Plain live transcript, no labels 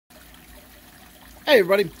Hey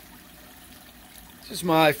everybody, this is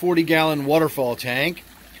my 40-gallon Waterfall tank,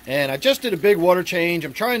 and I just did a big water change.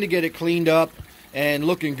 I'm trying to get it cleaned up and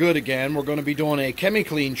looking good again. We're going to be doing a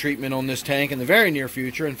Chemiclean treatment on this tank in the very near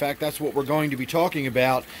future. In fact, that's what we're going to be talking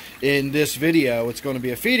about in this video. It's going to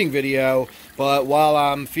be a feeding video, but while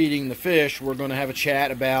I'm feeding the fish, we're going to have a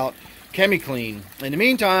chat about Chemiclean. In the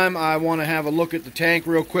meantime, I want to have a look at the tank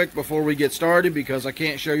real quick before we get started, because I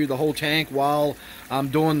can't show you the whole tank while I'm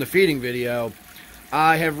doing the feeding video.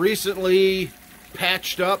 I have recently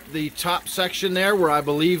patched up the top section there where I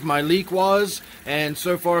believe my leak was, and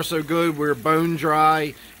so far so good. We're bone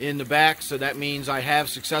dry in the back, so that means I have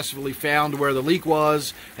successfully found where the leak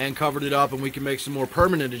was and covered it up, and we can make some more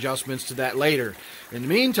permanent adjustments to that later. In the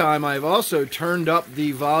meantime, I've also turned up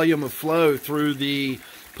the volume of flow through the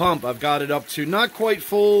pump. I've got it up to not quite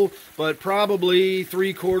full, but probably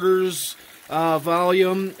 3/4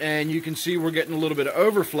 volume, and you can see we're getting a little bit of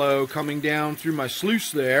overflow coming down through my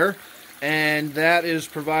sluice there, and that is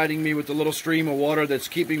providing me with a little stream of water that's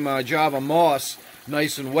keeping my Java moss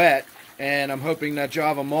nice and wet, and I'm hoping that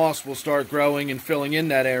Java moss will start growing and filling in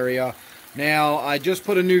that area. Now, I just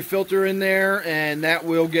put a new filter in there, and that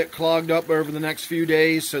will get clogged up over the next few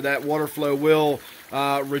days, so that water flow will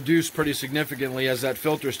reduce pretty significantly as that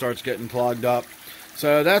filter starts getting clogged up.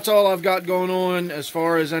 So that's all I've got going on as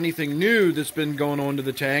far as anything new that's been going on to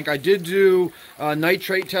the tank. I did do a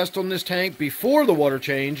nitrate test on this tank before the water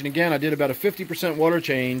change, and again, I did about a 50% water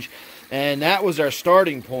change, and that was our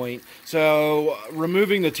starting point. So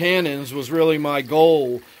removing the tannins was really my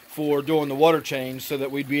goal for doing the water change, so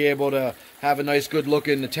that we'd be able to have a nice good look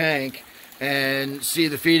in the tank and see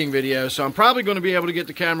the feeding video. So I'm probably going to be able to get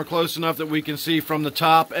the camera close enough that we can see from the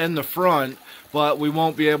top and the front, but we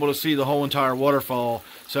won't be able to see the whole entire waterfall.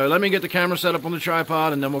 So let me get the camera set up on the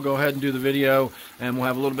tripod, and then we'll go ahead and do the video, and we'll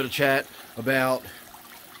have a little bit of chat about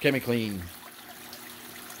Chemiclean.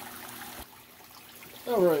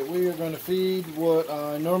 Alright, we are going to feed what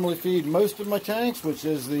I normally feed most of my tanks, which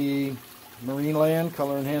is the Marine Land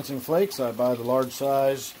Color Enhancing Flakes. I buy the large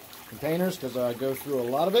size containers because I go through a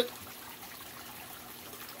lot of it.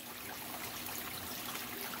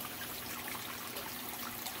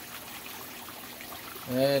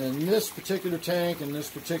 And in this particular tank, in this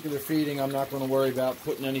particular feeding, I'm not going to worry about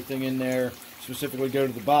putting anything in there specifically go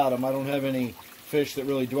to the bottom. I don't have any fish that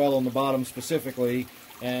really dwell on the bottom specifically,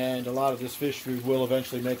 and a lot of this fish food will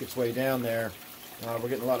eventually make its way down there. We're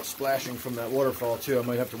getting a lot of splashing from that waterfall too. I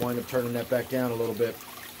might have to wind up turning that back down a little bit.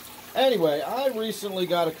 Anyway, I recently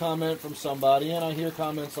got a comment from somebody, and I hear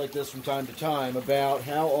comments like this from time to time, about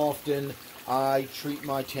how often I treat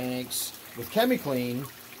my tanks with Chemiclean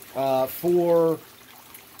for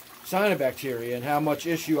cyanobacteria, and how much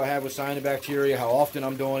issue I have with cyanobacteria, how often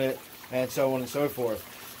I'm doing it, and so on and so forth.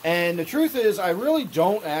 And the truth is, I really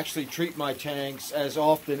don't actually treat my tanks as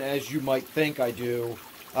often as you might think I do,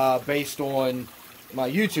 based on my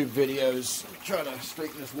YouTube videos. Try to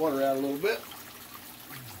straighten this water out a little bit.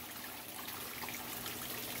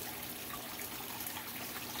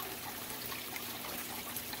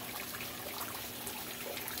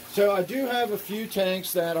 So I do have a few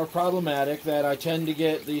tanks that are problematic, that I tend to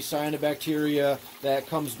get the cyanobacteria that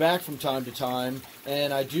comes back from time to time,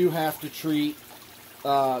 and I do have to treat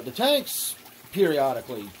the tanks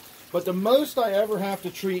periodically. But the most I ever have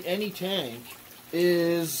to treat any tank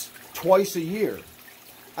is twice a year.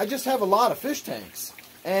 I just have a lot of fish tanks,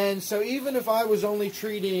 and so even if I was only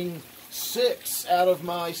treating 6 out of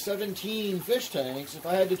my 17 fish tanks, if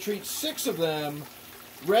I had to treat 6 of them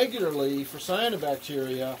regularly for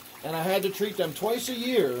cyanobacteria, and I had to treat them twice a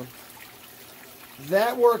year,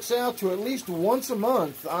 that works out to at least once a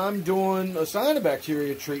month I'm doing a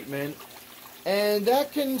cyanobacteria treatment, and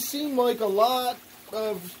that can seem like a lot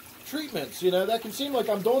of treatments. You know, that can seem like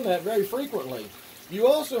I'm doing that very frequently. You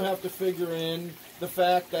also have to figure in the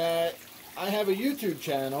fact that I have a YouTube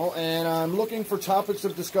channel, and I'm looking for topics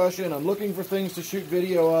of discussion, I'm looking for things to shoot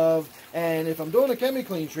video of, and if I'm doing a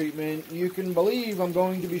Chemiclean treatment, you can believe I'm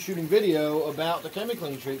going to be shooting video about the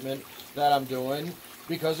Chemiclean treatment that I'm doing,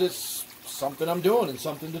 because it's something I'm doing and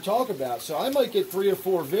something to talk about. So I might get 3 or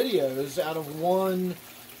 4 videos out of one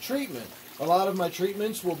treatment. A lot of my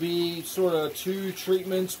treatments will be sort of 2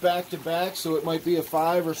 treatments back to back, so it might be a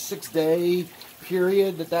 5 or 6 day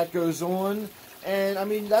period that goes on. And I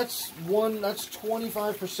mean, that's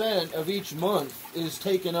 25% of each month is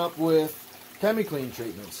taken up with Chemiclean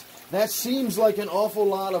treatments. That seems like an awful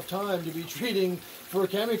lot of time to be treating for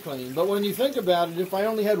Chemiclean. But when you think about it, if I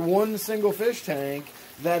only had one single fish tank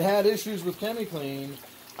that had issues with Chemiclean,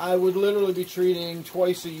 I would literally be treating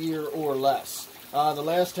twice a year or less. The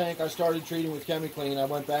last tank I started treating with Chemiclean, I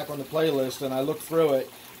went back on the playlist and I looked through it,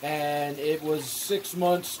 and it was 6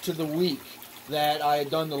 months to the week that I had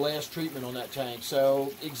done the last treatment on that tank.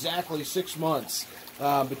 So exactly 6 months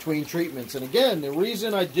between treatments. And again, the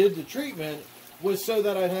reason I did the treatment was so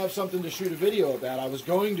that I'd have something to shoot a video about. I was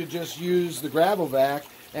going to just use the gravel vac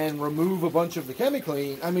and remove a bunch of the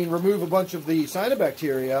remove a bunch of the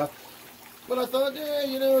cyanobacteria. But I thought,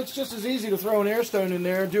 you know, it's just as easy to throw an air stone in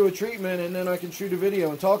there, do a treatment, and then I can shoot a video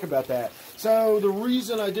and talk about that. So the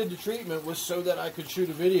reason I did the treatment was so that I could shoot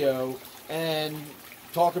a video and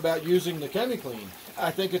talk about using the Chemiclean. I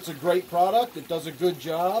think it's a great product. It does a good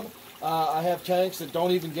job. I have tanks that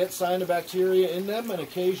don't even get cyanobacteria in them, and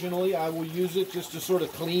occasionally I will use it just to sort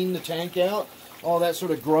of clean the tank out. All that sort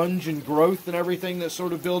of grunge and growth and everything that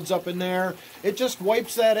sort of builds up in there, it just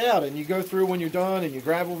wipes that out, and you go through when you're done and you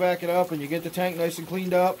gravel vac it up and you get the tank nice and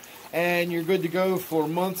cleaned up, and you're good to go for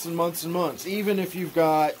months and months and months. Even if you've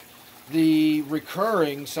got the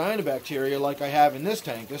recurring cyanobacteria like I have in this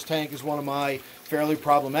tank. This tank is one of my fairly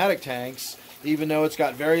problematic tanks. Even though it's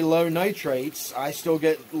got very low nitrates, I still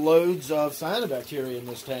get loads of cyanobacteria in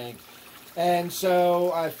this tank. And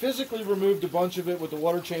so I physically removed a bunch of it with the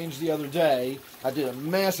water change the other day. I did a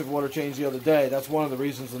massive water change the other day. That's one of the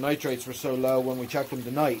reasons the nitrates were so low when we checked them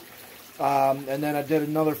tonight. And then I did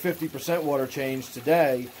another 50% water change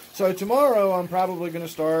today. So tomorrow I'm probably going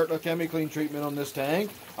to start a Chemiclean treatment on this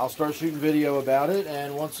tank. I'll start shooting video about it.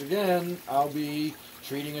 And once again, I'll be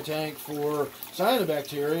treating a tank for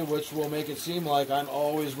cyanobacteria, which will make it seem like I'm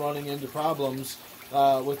always running into problems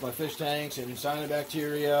with my fish tanks and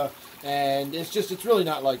cyanobacteria, and it's really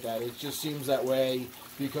not like that. It just seems that way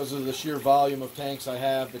because of the sheer volume of tanks I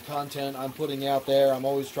have, the content I'm putting out there. I'm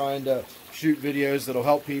always trying to shoot videos that'll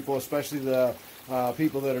help people, especially the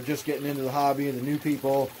people that are just getting into the hobby and the new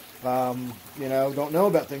people, you know, don't know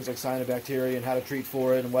about things like cyanobacteria and how to treat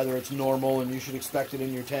for it and whether it's normal and you should expect it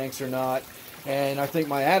in your tanks or not. And I think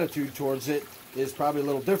my attitude towards it is probably a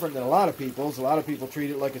little different than a lot of people's. A lot of people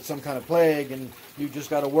treat it like it's some kind of plague and you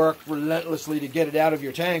just got to work relentlessly to get it out of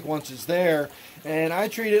your tank once it's there. And I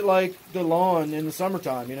treat it like the lawn in the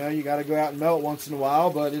summertime. You know, you got to go out and mow it once in a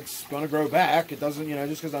while, but it's going to grow back. It doesn't, you know,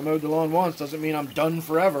 just because I mowed the lawn once doesn't mean I'm done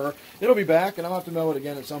forever. It'll be back and I'll have to mow it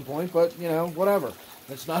again at some point, but, you know, whatever.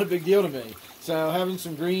 It's not a big deal to me. So having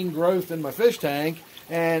some green growth in my fish tank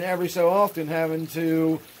and every so often having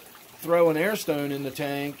to throw an air stone in the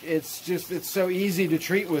tank, it's so easy to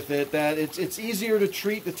treat with it that it's easier to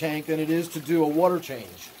treat the tank than it is to do a water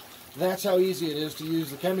change. That's how easy it is to use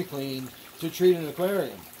the Chemiclean to treat an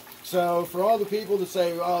aquarium. So for all the people that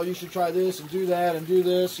say, oh, you should try this and do that and do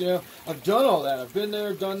this, you know, I've done all that. I've been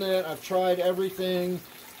there, done that. I've tried everything,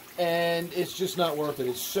 and it's just not worth it.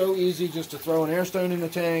 It's so easy just to throw an air stone in the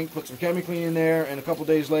tank, put some Chemiclean in there, and a couple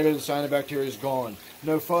days later the cyanobacteria is gone.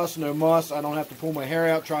 No fuss, no muss. I don't have to pull my hair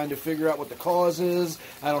out trying to figure out what the cause is.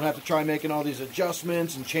 I don't have to try making all these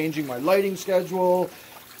adjustments and changing my lighting schedule.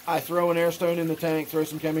 I throw an air stone in the tank, throw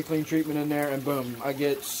some Chemiclean treatment in there, and boom, I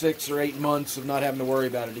get 6 or 8 months of not having to worry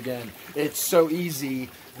about it again. It's so easy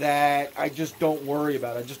that I just don't worry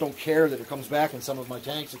about it. I just don't care that it comes back in some of my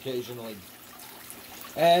tanks occasionally.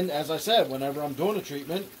 And as I said, whenever I'm doing a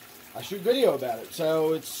treatment, I shoot video about it.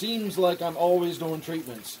 So it seems like I'm always doing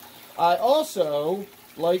treatments. I also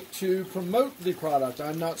like to promote the product.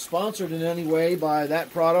 I'm not sponsored in any way by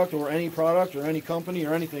that product or any company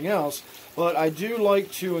or anything else, but I do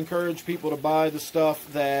like to encourage people to buy the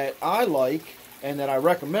stuff that I like and that I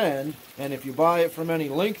recommend. And if you buy it from any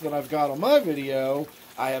link that I've got on my video,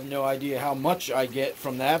 I have no idea how much I get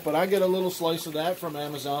from that, but I get a little slice of that from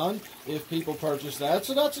Amazon if people purchase that.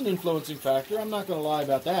 So that's an influencing factor. I'm not going to lie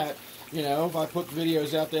about that. You know, if I put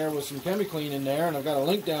videos out there with some Chemiclean in there and I've got a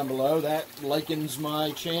link down below, that likens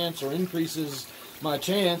my chance or increases my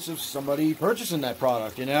chance of somebody purchasing that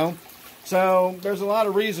product, you know. So there's a lot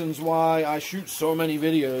of reasons why I shoot so many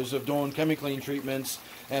videos of doing Chemiclean treatments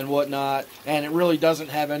and whatnot, and it really doesn't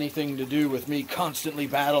have anything to do with me constantly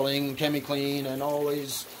battling Chemiclean and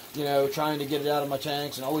always, you know, trying to get it out of my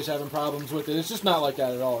tanks and always having problems with it. It's just not like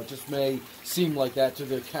that at all. It just may seem like that to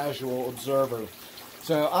the casual observer.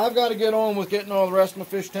 So I've got to get on with getting all the rest of my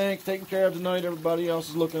fish tanks taken care of tonight. Everybody else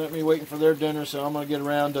is looking at me waiting for their dinner, so I'm going to get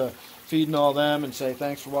around to feeding all them and say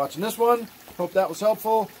thanks for watching this one. Hope that was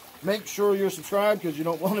helpful. Make sure you're subscribed because you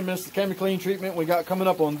don't want to miss the Chemiclean treatment we got coming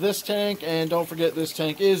up on this tank. And don't forget, this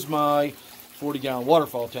tank is my 40-gallon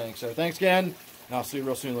Waterfall tank. So thanks again, and I'll see you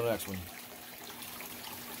real soon in the next one.